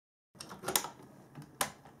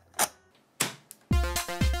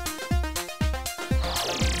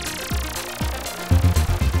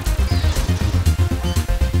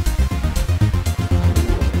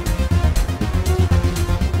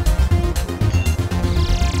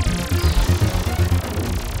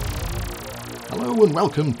Hello and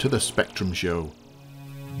welcome to the Spectrum Show.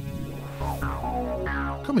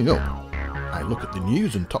 Coming up, I look at the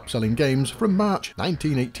news and top-selling games from March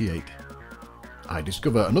 1988. I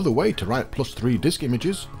discover another way to write +3 disk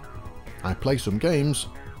images. I play some games,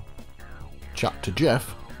 chat to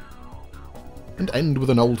Geoff, and end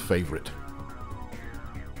with an old favourite.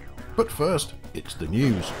 But first, it's the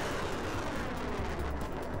news.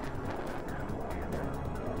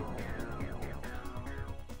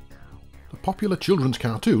 The popular children's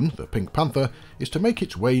cartoon, The Pink Panther, is to make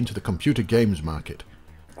its way into the computer games market.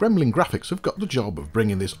 Gremlin Graphics have got the job of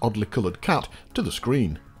bringing this oddly coloured cat to the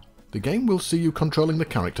screen. The game will see you controlling the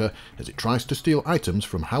character as it tries to steal items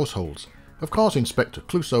from households. Of course, Inspector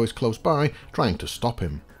Clouseau is close by, trying to stop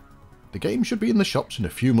him. The game should be in the shops in a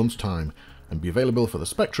few months' time, and be available for the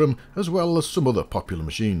Spectrum as well as some other popular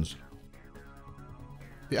machines.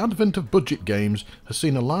 The advent of budget games has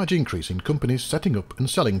seen a large increase in companies setting up and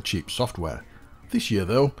selling cheap software. This year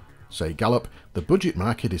though, say Gallup, the budget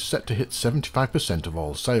market is set to hit 75% of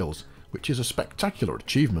all sales, which is a spectacular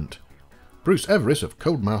achievement. Bruce Everis of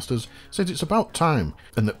Codemasters says it's about time,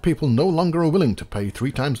 and that people no longer are willing to pay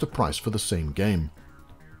 3 times the price for the same game.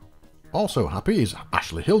 Also happy is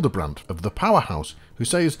Ashley Hildebrandt of The Powerhouse, who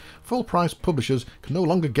says full-price publishers can no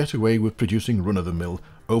longer get away with producing run-of-the-mill,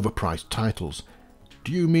 overpriced titles.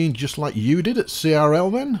 Do you mean just like you did at CRL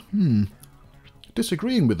then?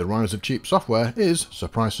 Disagreeing with the rise of cheap software is,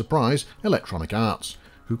 surprise surprise, Electronic Arts,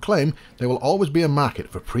 who claim there will always be a market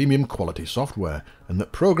for premium quality software, and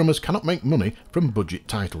that programmers cannot make money from budget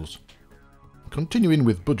titles. Continuing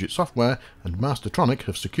with budget software, and Mastertronic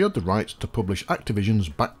have secured the rights to publish Activision's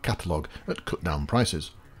back catalogue at cut-down prices.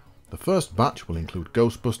 The first batch will include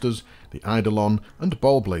Ghostbusters, The Eidolon and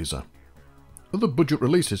Ballblazer. Other budget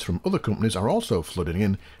releases from other companies are also flooding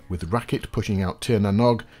in, with Racket pushing out Tir na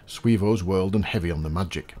Nog, Sweevo's World and Heavy on the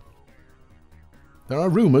Magic. There are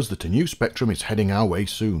rumours that a new Spectrum is heading our way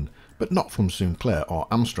soon, but not from Sinclair or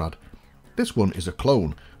Amstrad. This one is a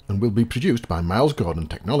clone, and will be produced by Miles Gordon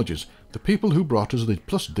Technologies, the people who brought us the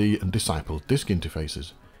Plus-D and Disciple disk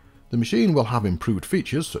interfaces. The machine will have improved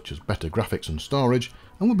features such as better graphics and storage,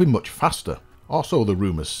 and will be much faster, or so the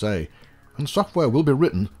rumours say, and software will be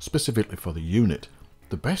written specifically for the unit.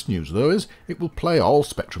 The best news though is it will play all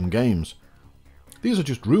Spectrum games. These are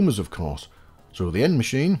just rumours of course, so the end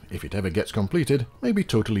machine, if it ever gets completed, may be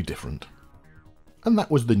totally different. And that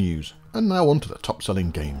was the news, and now on to the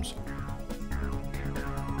top-selling games.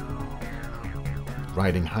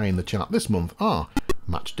 Riding high in the chart this month are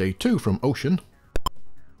Match Day 2 from Ocean,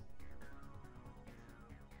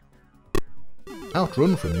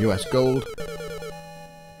 Outrun from US Gold,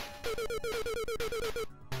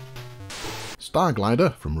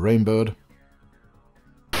 Starglider from Rainbird,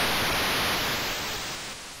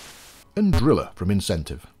 and Driller from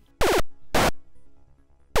Incentive.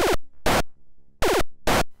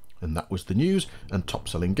 And that was the news and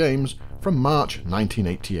top-selling games from March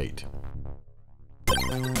 1988.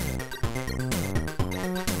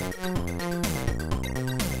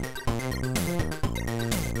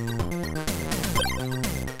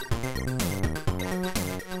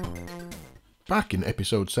 Back in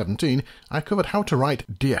episode 17, I covered how to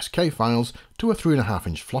write DSK files to a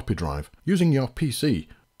 3.5-inch floppy drive using your PC,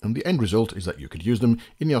 and the end result is that you could use them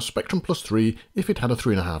in your Spectrum Plus 3 if it had a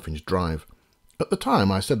 3.5-inch drive. At the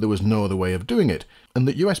time I said there was no other way of doing it, and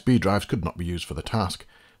that USB drives could not be used for the task.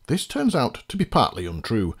 This turns out to be partly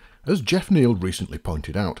untrue, as Jeff Neal recently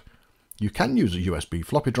pointed out. You can use a USB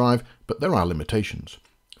floppy drive, but there are limitations.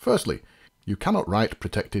 Firstly, you cannot write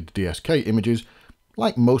protected DSK images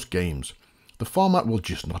like most games. The format will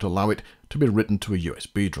just not allow it to be written to a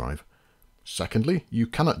USB drive. Secondly, you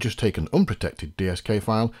cannot just take an unprotected DSK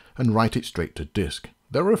file and write it straight to disk.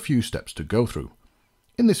 There are a few steps to go through.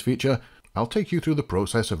 In this feature, I'll take you through the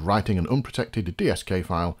process of writing an unprotected DSK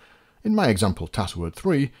file, in my example Taskword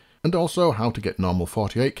 3, and also how to get normal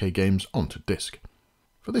 48K games onto disk.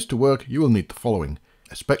 For this to work, you will need the following: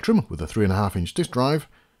 a Spectrum with a 3.5-inch disk drive,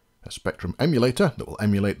 a Spectrum emulator that will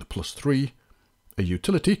emulate the Plus 3, a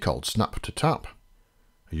utility called Snap to Tap,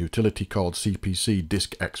 a utility called CPC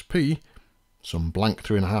Disk XP, some blank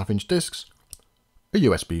 3.5-inch disks, a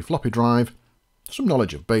USB floppy drive, some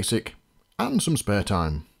knowledge of BASIC, and some spare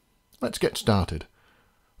time. Let's get started.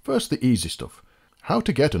 First, the easy stuff: how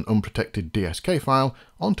to get an unprotected DSK file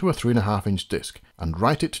onto a 3.5-inch disk and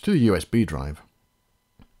write it to the USB drive.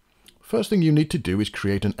 First thing you need to do is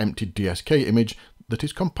create an empty DSK image that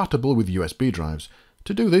is compatible with USB drives.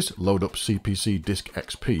 To do this, load up CPC Disk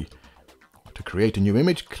XP. To create a new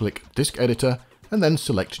image, click Disk Editor and then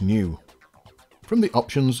select New. From the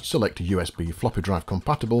options, select USB floppy drive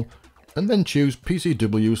compatible and then choose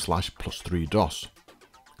PCW/+3 DOS.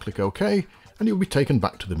 Click OK, and you'll be taken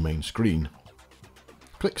back to the main screen.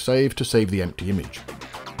 Click Save to save the empty image.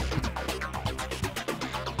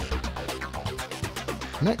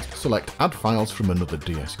 Next, select Add Files from another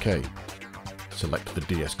DSK. Select the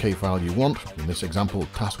DSK file you want, in this example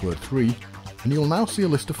Taskword 3, and you'll now see a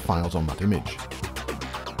list of files on that image.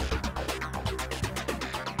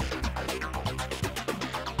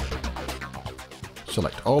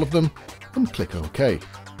 Select all of them and click OK.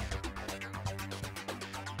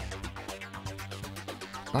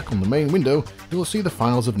 Back on the main window, you will see the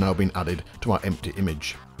files have now been added to our empty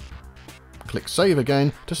image. Click Save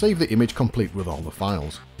again to save the image complete with all the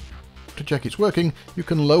files. To check it's working, you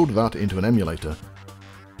can load that into an emulator.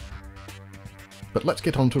 But let's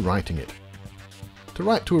get on to writing it. To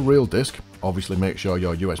write to a real disk, obviously make sure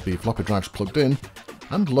your USB floppy drive's plugged in,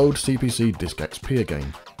 and load CPC Disk XP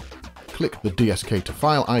again. Click the DSK to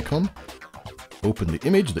File icon, open the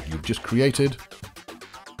image that you've just created,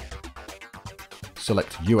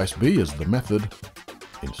 select USB as the method,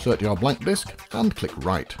 insert your blank disk, and click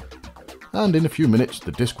Write. And in a few minutes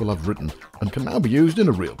the disk will have written and can now be used in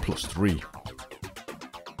a real +3.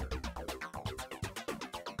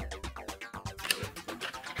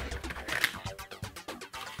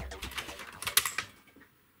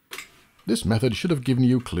 This method should have given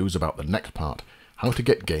you clues about the next part, how to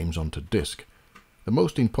get games onto disk. The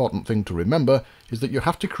most important thing to remember is that you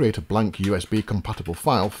have to create a blank USB compatible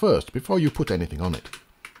file first before you put anything on it.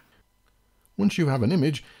 Once you have an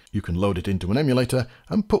image, you can load it into an emulator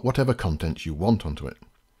and put whatever contents you want onto it.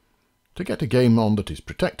 To get a game on that is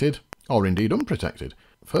protected, or indeed unprotected,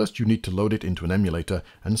 first you need to load it into an emulator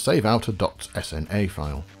and save out a .sna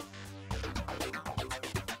file.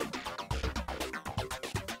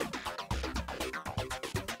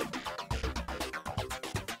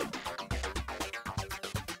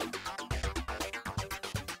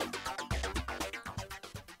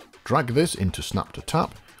 Drag this into Snap to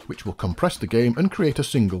Tap, which will compress the game and create a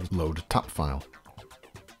single load tap file.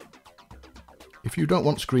 If you don't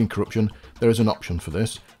want screen corruption, there is an option for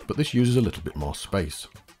this, but this uses a little bit more space.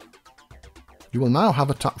 You will now have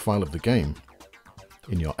a tap file of the game.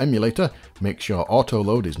 In your emulator, make sure auto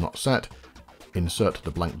load is not set, insert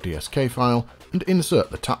the blank DSK file, and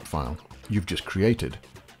insert the tap file you've just created.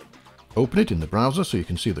 Open it in the browser so you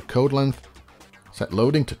can see the code length, set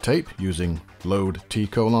loading to tape using load t:,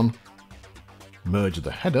 merge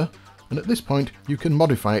the header, and at this point you can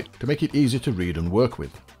modify it to make it easy to read and work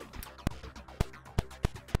with.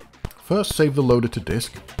 First save the loader to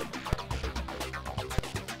disk,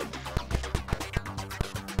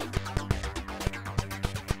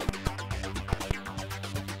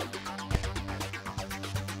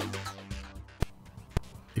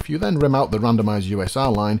 if you then rem out the randomize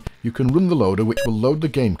USR line, you can run the loader, which will load the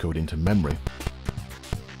game code into memory.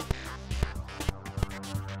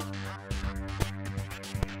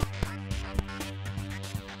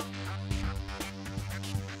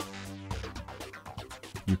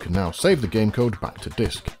 You can now save the game code back to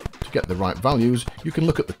disk. To get the right values, you can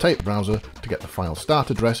look at the tape browser to get the file start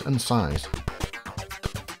address and size.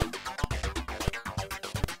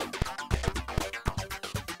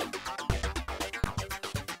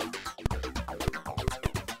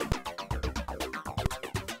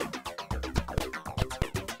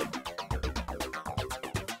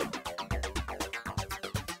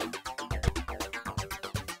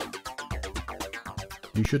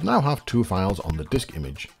 You should now have two files on the disk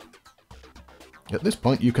image. At this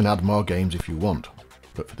point you can add more games if you want,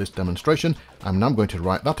 but for this demonstration I'm now going to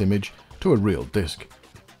write that image to a real disk.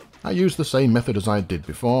 I use the same method as I did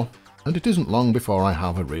before, and it isn't long before I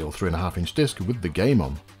have a real 3.5-inch disk with the game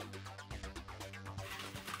on.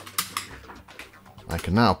 I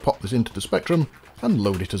can now pop this into the Spectrum and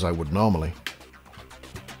load it as I would normally.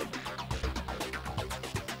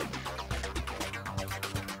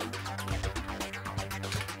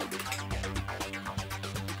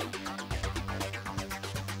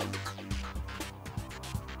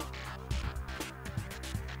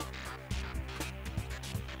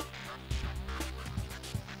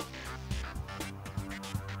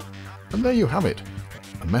 And there you have it,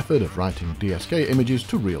 a method of writing DSK images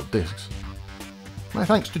to real disks. My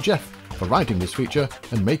thanks to Geoff for writing this feature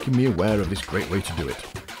and making me aware of this great way to do it.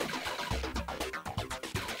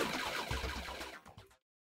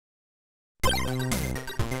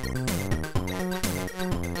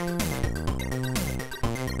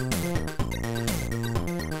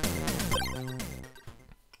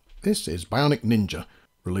 This is Bionic Ninja,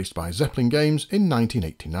 released by Zeppelin Games in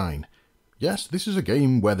 1989. Yes, this is a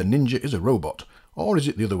game where the ninja is a robot, or is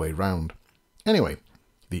it the other way round? Anyway,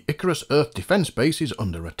 the Icarus Earth Defense Base is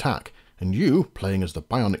under attack, and you, playing as the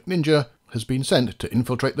Bionic Ninja, has been sent to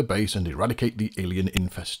infiltrate the base and eradicate the alien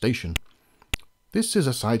infestation. This is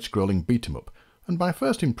a side-scrolling beat-em-up, and my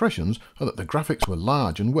first impressions are that the graphics were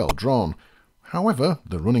large and well drawn. However,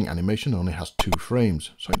 the running animation only has 2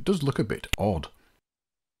 frames, so it does look a bit odd.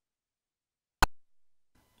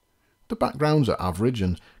 The backgrounds are average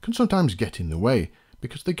and can sometimes get in the way,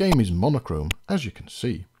 because the game is monochrome, as you can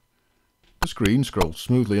see. The screen scrolls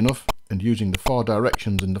smoothly enough, and using the 4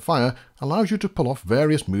 directions in the fire allows you to pull off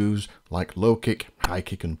various moves like low kick, high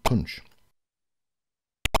kick and punch.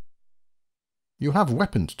 You have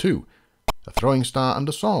weapons too, a throwing star and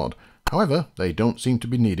a sword. However, they don't seem to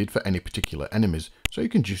be needed for any particular enemies, so you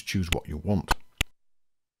can just choose what you want.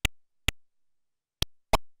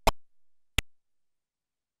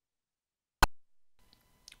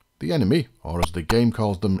 The enemy, or as the game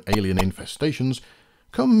calls them, alien infestations,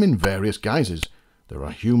 come in various guises. There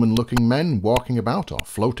are human-looking men walking about or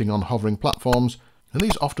floating on hovering platforms, and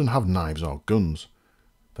these often have knives or guns.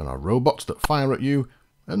 There are robots that fire at you,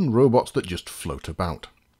 and robots that just float about.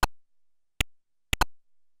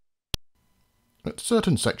 At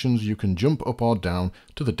certain sections you can jump up or down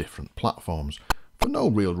to the different platforms, for no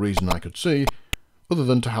real reason I could see, other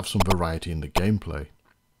than to have some variety in the gameplay.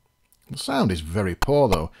 The sound is very poor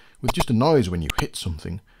though, with just a noise when you hit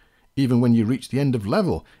something. Even when you reach the end of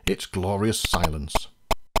level, it's glorious silence.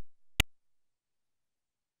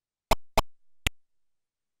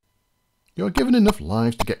 You're given enough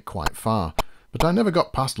lives to get quite far, but I never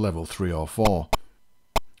got past level 3 or 4.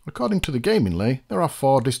 According to the game inlay, there are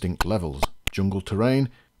 4 distinct levels: jungle terrain,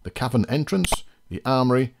 the cavern entrance, the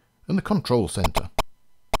armory, and the control centre.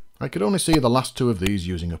 I could only see the last 2 of these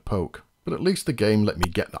using a poke, but at least the game let me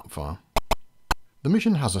get that far. The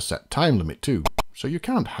mission has a set time limit too, so you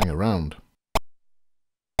can't hang around.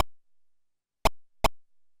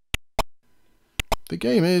 The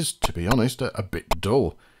game is, to be honest, a bit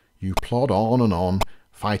dull. You plod on and on,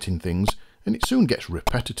 fighting things, and it soon gets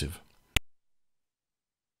repetitive.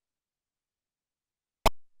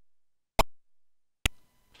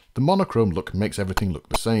 The monochrome look makes everything look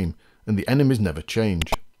the same, and the enemies never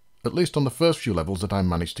change, at least on the first few levels that I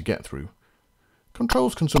managed to get through.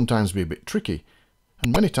 Controls can sometimes be a bit tricky,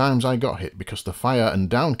 and many times I got hit because the fire and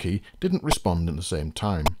down key didn't respond at the same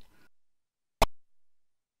time.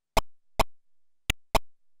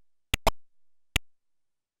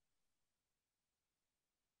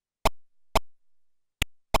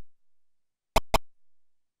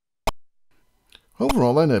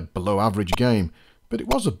 Overall then, a below average game, but it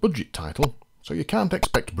was a budget title, so you can't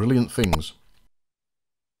expect brilliant things.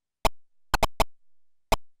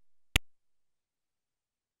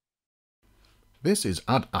 This is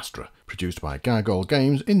Astra, produced by Gargoyle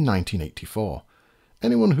Games in 1984.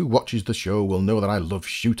 Anyone who watches the show will know that I love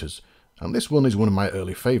shooters, and this one is one of my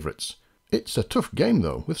early favourites. It's a tough game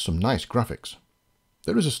though, with some nice graphics.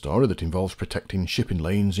 There is a story that involves protecting shipping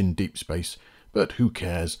lanes in deep space, but who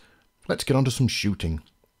cares? Let's get on to some shooting.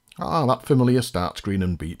 Ah, that familiar start screen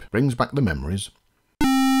and beep brings back the memories.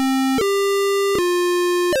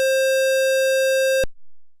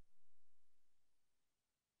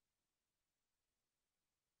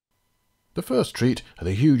 The first treat are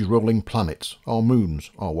the huge rolling planets, or moons,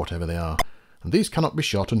 or whatever they are, and these cannot be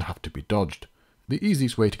shot and have to be dodged. The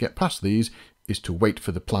easiest way to get past these is to wait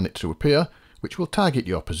for the planet to appear, which will target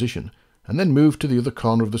your position, and then move to the other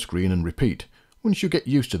corner of the screen and repeat. Once you get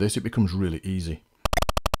used to this, it becomes really easy.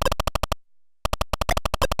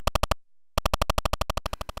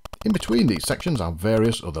 In between these sections are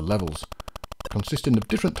various other levels, consisting of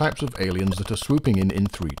different types of aliens that are swooping in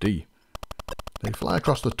 3D. They fly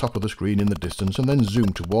across the top of the screen in the distance and then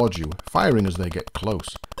zoom towards you, firing as they get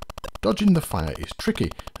close. Dodging the fire is tricky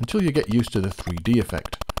until you get used to the 3D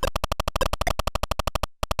effect.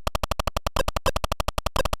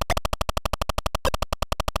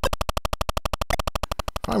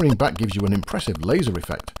 Firing back gives you an impressive laser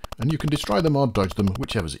effect, and you can destroy them or dodge them,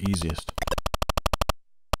 whichever's easiest.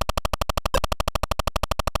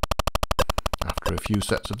 After a few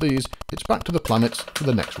sets of these, it's back to the planets for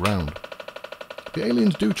the next round. The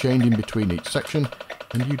aliens do change in between each section,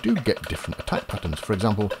 and you do get different attack patterns, for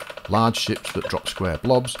example, large ships that drop square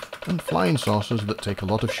blobs, and flying saucers that take a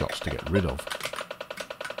lot of shots to get rid of.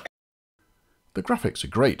 The graphics are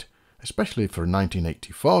great, especially for a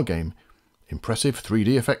 1984 game. Impressive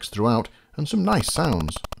 3D effects throughout, and some nice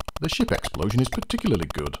sounds. The ship explosion is particularly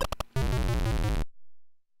good.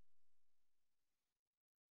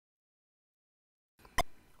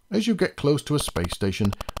 As you get close to a space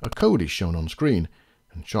station, a code is shown on screen,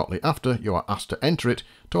 and shortly after you are asked to enter it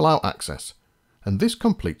to allow access, and this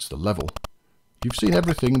completes the level. You've seen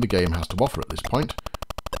everything the game has to offer at this point.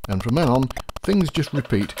 And from then on, things just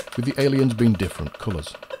repeat with the aliens being different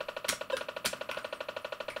colours.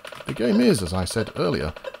 The game is, as I said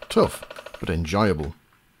earlier, tough but enjoyable.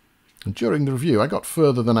 And during the review I got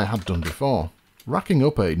further than I had done before, racking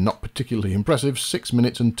up a not particularly impressive 6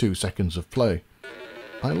 minutes and 2 seconds of play.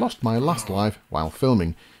 I lost my last life while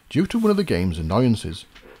filming due to one of the game's annoyances.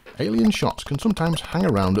 Alien shots can sometimes hang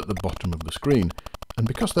around at the bottom of the screen, and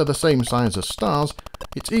because they're the same size as stars,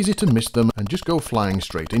 it's easy to miss them and just go flying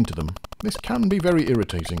straight into them. This can be very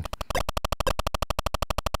irritating.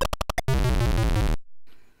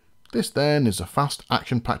 This then is a fast,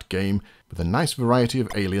 action-packed game with a nice variety of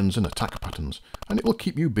aliens and attack patterns, and it will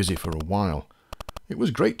keep you busy for a while. It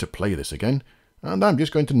was great to play this again, and I'm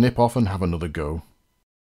just going to nip off and have another go.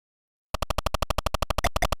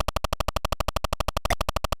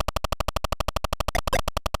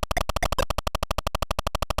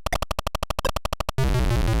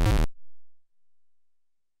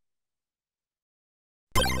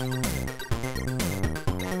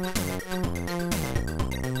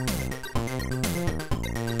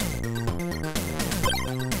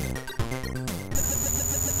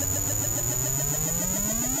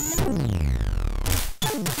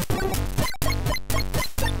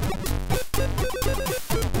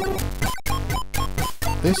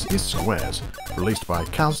 This is Squares, released by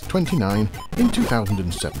Kaz29 in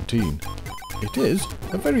 2017. It is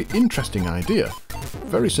a very interesting idea,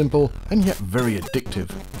 very simple and yet very addictive.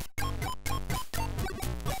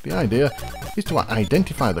 The idea is to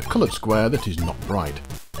identify the coloured square that is not bright.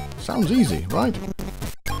 Sounds easy, right?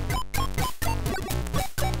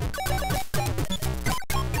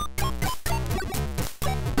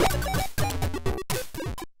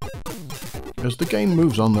 As the game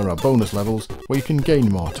moves on, there are bonus levels where you can gain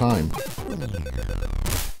more time.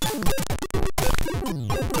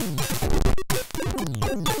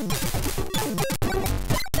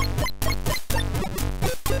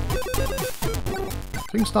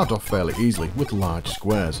 Things start off fairly easily with large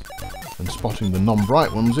squares, and spotting the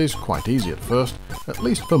non-bright ones is quite easy at first, at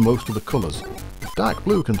least for most of the colours. Dark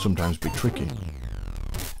blue can sometimes be tricky.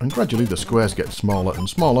 And gradually the squares get smaller and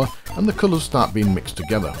smaller and the colours start being mixed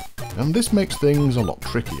together, and this makes things a lot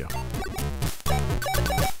trickier.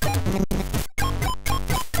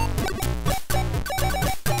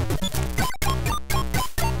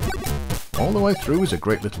 All the way through is a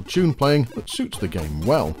great little tune playing that suits the game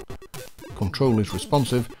well. Control is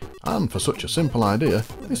responsive, and for such a simple idea,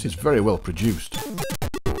 this is very well produced.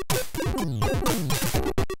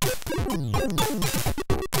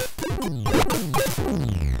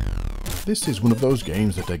 This is one of those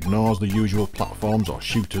games that ignores the usual platforms or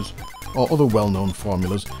shooters, or other well-known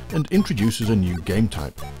formulas, and introduces a new game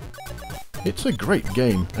type. It's a great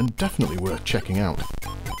game, and definitely worth checking out.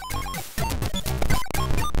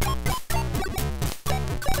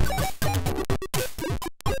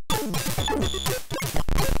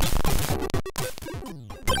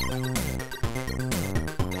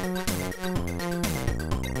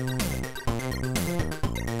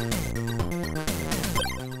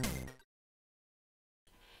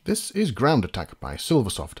 This is Ground Attack by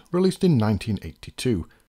Silversoft, released in 1982.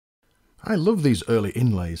 I love these early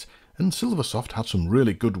inlays, and Silversoft had some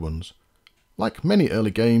really good ones. Like many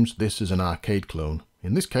early games, this is an arcade clone,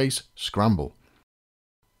 in this case, Scramble.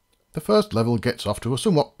 The first level gets off to a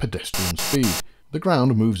somewhat pedestrian speed. The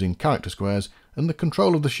ground moves in character squares, and the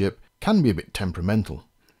control of the ship can be a bit temperamental.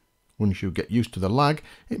 Once you get used to the lag,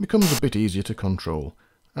 it becomes a bit easier to control,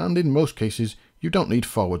 and in most cases you don't need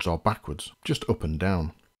forwards or backwards, just up and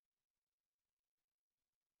down.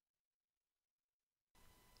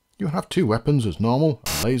 You have two weapons as normal,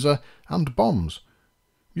 a laser and bombs.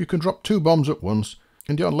 You can drop 2 bombs at once,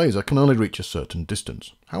 and your laser can only reach a certain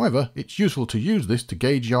distance. However, it's useful to use this to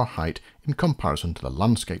gauge your height in comparison to the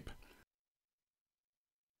landscape.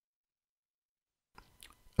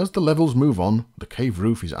 As the levels move on, the cave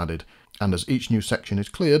roof is added, and as each new section is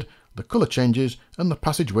cleared, the colour changes and the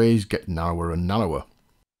passageways get narrower and narrower.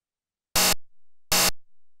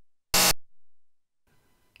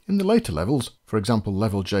 In the later levels, for example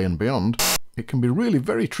level J and beyond, it can be really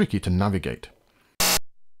very tricky to navigate.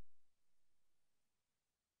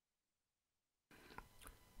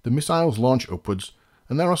 The missiles launch upwards,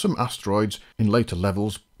 and there are some asteroids in later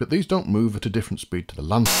levels, but these don't move at a different speed to the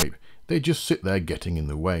landscape, they just sit there getting in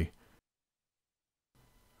the way.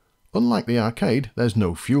 Unlike the arcade, there's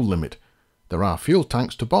no fuel limit. There are fuel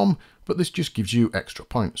tanks to bomb, but this just gives you extra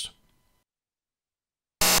points.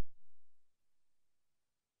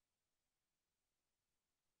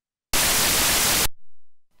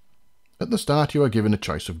 At the start you are given a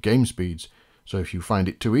choice of game speeds, so if you find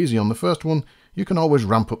it too easy on the first one, you can always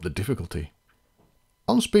ramp up the difficulty.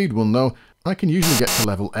 On speed 1 though, I can usually get to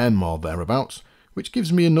level N or thereabouts, which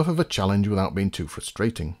gives me enough of a challenge without being too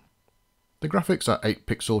frustrating. The graphics are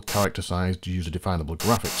 8-pixel character-sized user-definable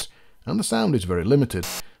graphics, and the sound is very limited,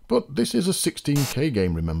 but this is a 16K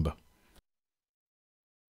game, remember.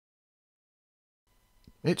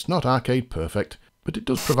 It's not arcade perfect, but it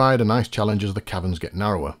does provide a nice challenge as the caverns get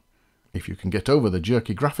narrower. If you can get over the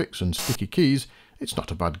jerky graphics and sticky keys, it's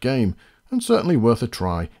not a bad game, and certainly worth a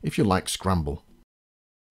try if you like Scramble.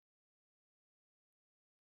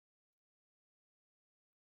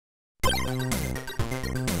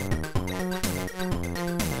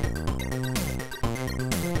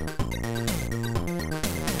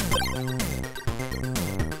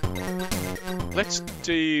 Let's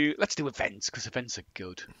do events, because events are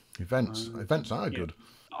good. Events are good.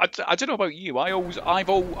 I don't know about you.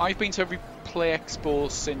 I've been to every Play Expo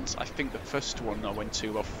since I think the first one I went to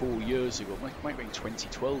about 4 years ago. It might have been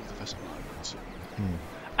 2012 the first one I went to.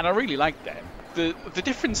 And I really liked them. The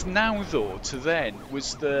difference now though to then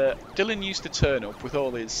was that Dylan used to turn up with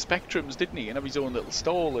all his Spectrums, didn't he, and have his own little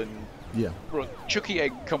stall and run chucky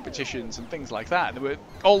egg competitions and things like that. And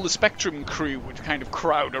all the Spectrum crew would kind of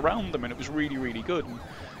crowd around them, and it was really, really good. And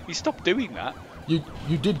he stopped doing that. You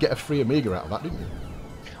did get a free Amiga out of that, didn't you?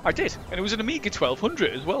 I did, and it was an Amiga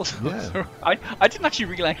 1200 as well. So I didn't actually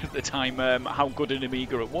realise at the time how good an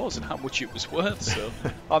Amiga it was and how much it was worth. So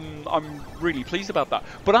I'm really pleased about that.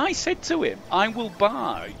 But I said to him, I will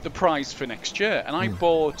buy the prize for next year, and I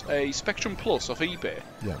bought a Spectrum Plus off eBay,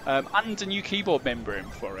 and a new keyboard membrane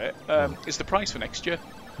for it. It's the prize for next year.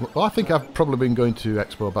 Well, I think I've probably been going to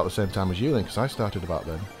Expo about the same time as you then, because I started about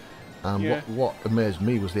then. And what amazed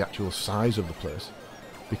me was the actual size of the place.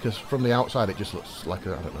 Because from the outside it just looks like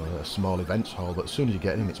a small events hall, but as soon as you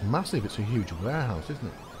get in, it's massive. It's a huge warehouse, isn't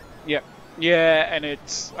it? Yeah, and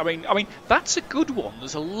it's. I mean, that's a good one.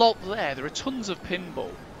 There's a lot there. There are tons of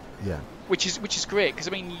pinball. Yeah. Which is great, because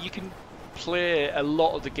I mean you can play a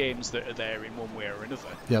lot of the games that are there in one way or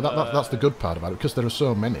another. Yeah, that's the good part about it, because there are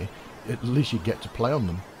so many. At least you get to play on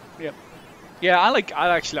them. Yeah. Yeah, I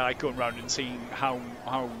actually like going around and seeing how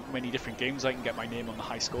many different games I can get my name on the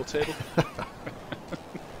high score table.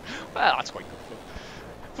 Well, that's quite good.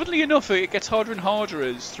 Funnily enough, it gets harder and harder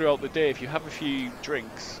as throughout the day if you have a few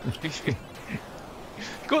drinks. If you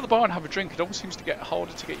go at the bar and have a drink, it always seems to get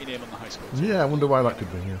harder to get your name on the high score table. Yeah, I wonder why that could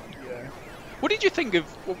be. Yeah. What did you think of,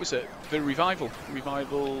 what was it, the Rival, or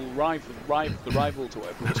whatever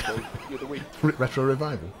it was called the other week? Retro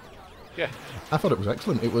Revival. Yeah. I thought it was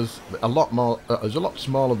excellent. It was a lot more. It was a lot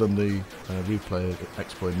smaller than the Replay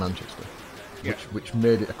Expo in Manchester, which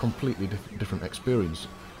made it a completely different experience.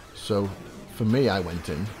 So, for me, I went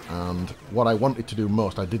in, and what I wanted to do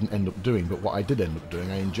most, I didn't end up doing, but what I did end up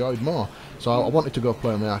doing, I enjoyed more. So I wanted to go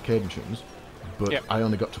play on the arcade machines, but I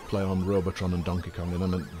only got to play on Robotron and Donkey Kong,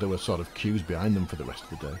 and then there were sort of queues behind them for the rest of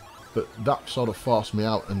the day. But that sort of forced me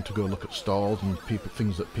out and to go look at stalls and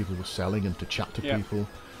things that people were selling, and to chat to people.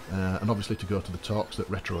 And obviously to go to the talks that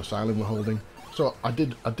Retro Asylum were holding. So I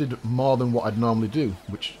did more than what I'd normally do,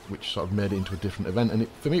 which sort of made it into a different event. And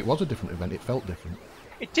for me, it was a different event. It felt different.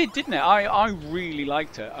 It did, didn't it? I really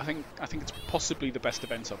liked it. I think it's possibly the best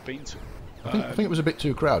event I've been to. I think it was a bit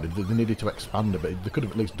too crowded. They needed to expand a bit. They could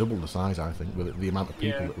have at least doubled the size, I think, with the amount of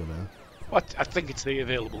people that were there. Well, I think it's the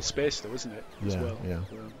available space, though, isn't it? As well. Yeah.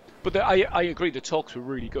 But I agree. The talks were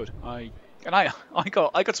really good. I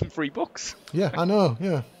got some free books. Yeah, I know.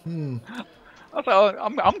 Yeah. I thought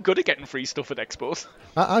I'm good at getting free stuff at expos.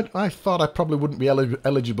 I thought I probably wouldn't be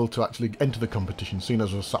eligible to actually enter the competition, seeing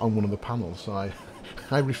as I was sat on one of the panels, so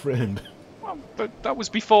I refrained. Well, but that was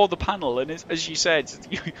before the panel, and as you said,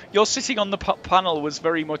 you're sitting on the panel was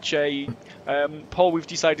very much a Paul, we've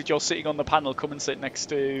decided you're sitting on the panel. Come and sit next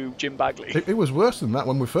to Jim Bagley. It was worse than that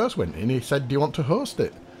when we first went in. He said, "Do you want to host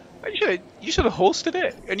it?" You should have hosted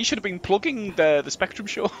it, and you should have been plugging the Spectrum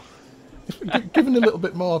show. Given a little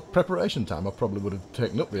bit more preparation time, I probably would have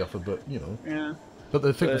taken up the offer, but you know. Yeah. But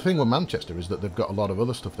the thing with Manchester is that they've got a lot of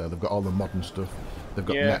other stuff there. They've got all the modern stuff. They've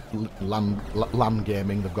got land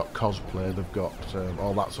gaming. They've got cosplay. They've got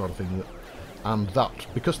all that sort of thing.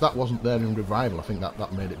 Because that wasn't there in Revival, I think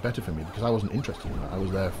that made it better for me, because I wasn't interested in that. I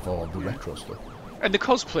was there for the retro stuff. And the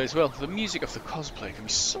cosplay as well. The music of the cosplay can be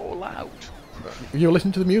so loud. You were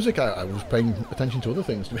listening to the music? I was paying attention to other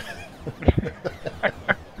things.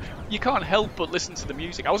 You can't help but listen to the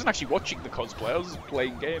music. I wasn't actually watching the cosplay. I was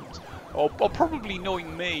playing games, or probably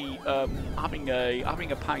knowing me, having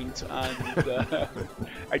a pint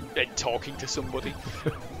and talking to somebody.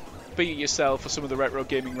 Be it yourself or some of the retro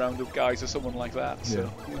gaming roundup guys or someone like that. So,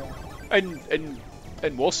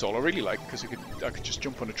 and Warsaw I really like, because you could could just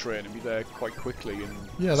jump on a train and be there quite quickly. And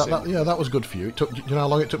yeah, that was good for you. It took. Do you know how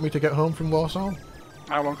long it took me to get home from Warsaw?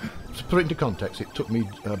 How long? To put it into context, it took me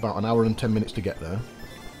about an hour and 10 minutes to get there.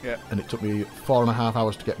 Yeah. And it took me 4.5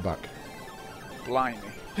 hours to get back. Blimey.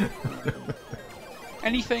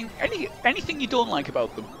 Anything you don't like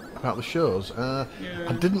about them? About the shows? Yeah.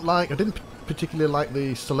 I didn't particularly like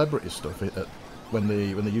the celebrity stuff. When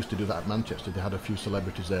they used to do that at Manchester, they had a few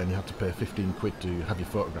celebrities there, and you had to pay 15 quid to have your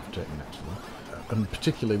photograph taken next to them. And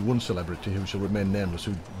particularly one celebrity, who shall remain nameless,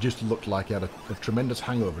 who just looked like he had a tremendous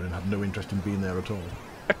hangover and had no interest in being there at all.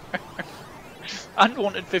 And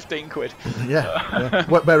wanted 15 quid. Yeah.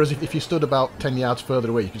 Whereas if you stood about 10 yards further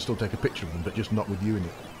away, you could still take a picture of them, but just not with you in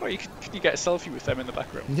it. Well, could you get a selfie with them in the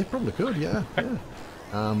background? Yeah, probably could, yeah.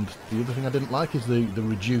 And the other thing I didn't like is the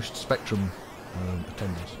reduced Spectrum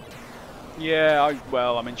attendance. Yeah,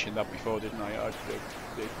 I mentioned that before, didn't I?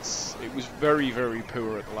 It was very, very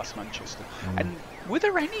poor at the last Manchester. And were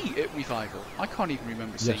there any at Revival? I can't even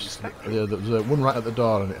remember seeing a Spectrum. Yeah, there was one right at the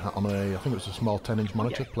door, and it had on I think it was a small 10-inch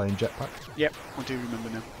monitor playing Jetpack. Yep, I do remember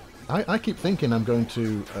now. I keep thinking I'm going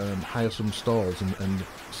to hire some stalls and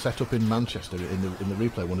set up in Manchester in the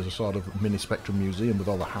replay one as a sort of mini Spectrum museum with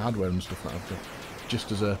all the hardware and stuff like that,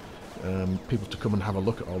 just as people to come and have a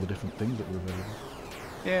look at all the different things that were available.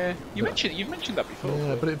 Yeah, you've mentioned that before.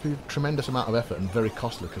 Yeah, but it'd be a tremendous amount of effort and very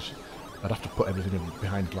costly, because I'd have to put everything in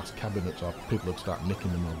behind glass cabinets, or people would start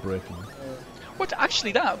nicking them or breaking them. But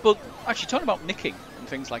actually talking about nicking and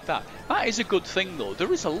things like that, that is a good thing though.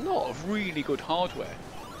 There is a lot of really good hardware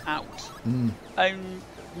out. And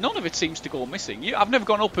none of it seems to go missing. I've never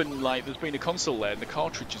gone up and there's been a console there and the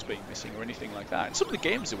cartridge has been missing or anything like that. And some of the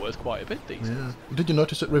games are worth quite a bit these days. Did you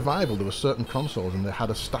notice at Revival there were certain consoles and they had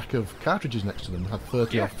a stack of cartridges next to them? They had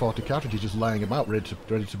 30 or 40 cartridges just lying about ready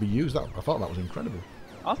to be used. I thought that was incredible.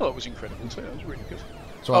 I thought it was incredible too. It was really good.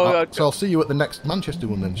 So, I'll see you at the next Manchester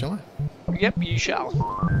one then, shall I? Yep, you shall.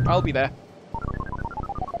 I'll be there.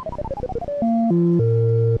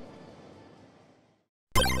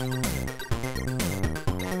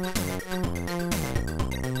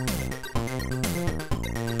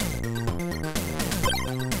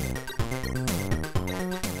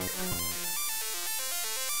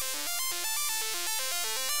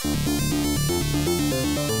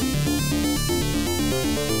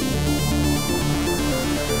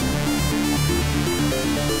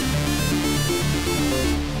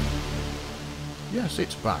 Yes,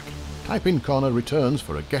 it's back. Type In Corner returns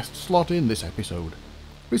for a guest slot in this episode.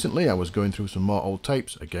 Recently I was going through some more old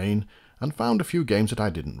tapes again and found a few games that I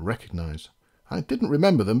didn't recognise. I didn't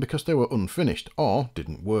remember them because they were unfinished or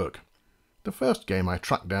didn't work. The first game I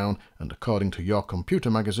tracked down, and according to Your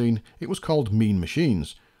Computer magazine, it was called Mean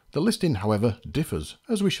Machines. The listing, however, differs,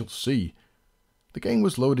 as we shall see. The game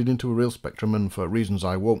was loaded into a real Spectrum, and for reasons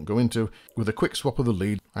I won't go into, with a quick swap of the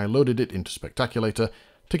lead, I loaded it into Spectaculator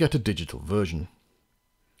to get a digital version.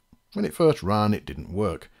 When it first ran, it didn't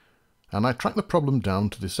work, and I tracked the problem down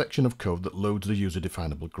to the section of code that loads the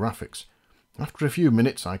user-definable graphics. After a few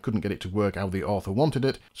minutes, I couldn't get it to work how the author wanted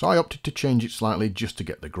it, so I opted to change it slightly just to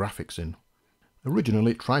get the graphics in.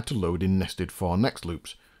 Originally, it tried to load in nested for next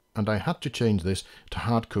loops, and I had to change this to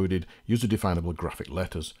hard-coded, user-definable graphic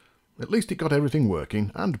letters. At least it got everything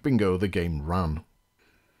working, and bingo, the game ran.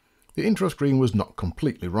 The intro screen was not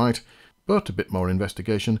completely right, but a bit more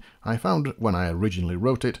investigation, I found when I originally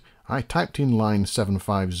wrote it, I typed in line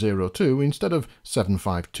 7502 instead of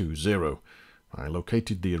 7520. I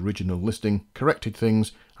located the original listing, corrected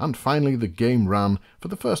things, and finally the game ran for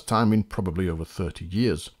the first time in probably over 30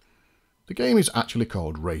 years. The game is actually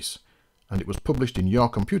called Race, and it was published in Your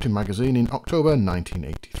Computer magazine in October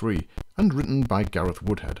 1983, and written by Gareth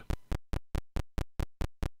Woodhead.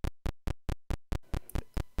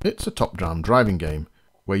 It's a top-down driving game,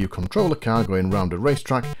 where you control a car going round a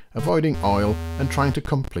racetrack, avoiding oil and trying to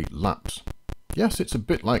complete laps. Yes, it's a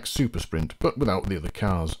bit like Super Sprint, but without the other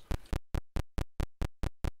cars.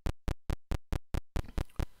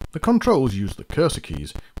 The controls use the cursor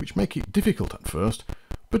keys, which make it difficult at first,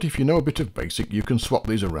 but if you know a bit of BASIC you can swap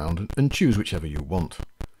these around and choose whichever you want.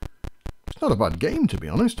 It's not a bad game, to be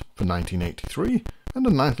honest, for 1983, and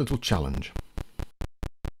a nice little challenge.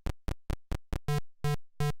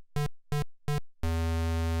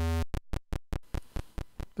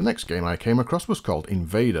 The next game I came across was called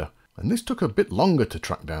Invader, and this took a bit longer to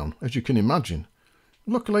track down, as you can imagine.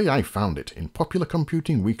 Luckily I found it in Popular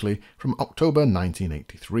Computing Weekly from October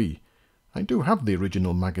 1983. I do have the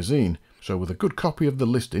original magazine, so with a good copy of the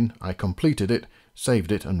listing I completed it,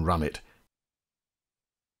 saved it and ran it.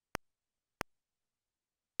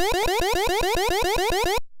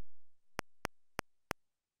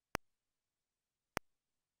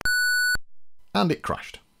 and it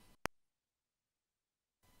crashed.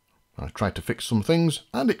 I tried to fix some things,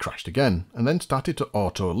 and it crashed again, and then started to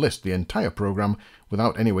auto-list the entire program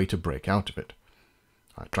without any way to break out of it.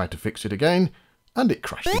 I tried to fix it again, and it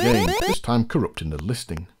crashed again, this time corrupting the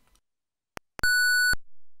listing.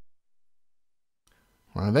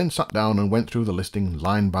 I then sat down and went through the listing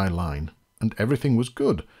line by line, and everything was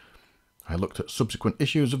good. I looked at subsequent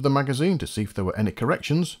issues of the magazine to see if there were any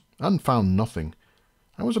corrections, and found nothing.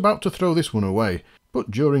 I was about to throw this one away,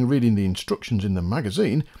 but during reading the instructions in the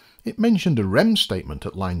magazine, it mentioned a REM statement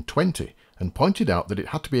at line 20, and pointed out that it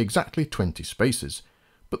had to be exactly 20 spaces,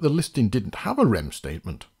 but the listing didn't have a REM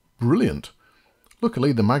statement. Brilliant!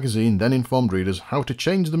 Luckily, the magazine then informed readers how to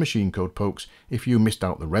change the machine code pokes if you missed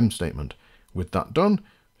out the REM statement. With that done,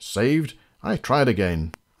 saved, I tried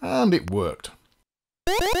again, and it worked.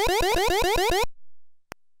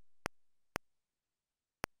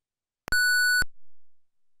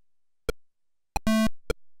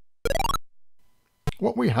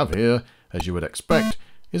 What we have here, as you would expect,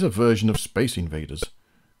 is a version of Space Invaders.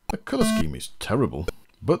 The colour scheme is terrible,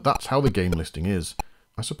 but that's how the game listing is.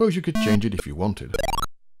 I suppose you could change it if you wanted.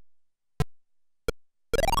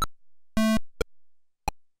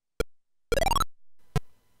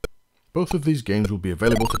 Both of these games will be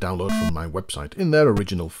available to download from my website in their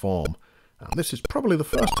original form, and this is probably the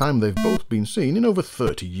first time they've both been seen in over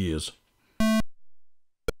 30 years.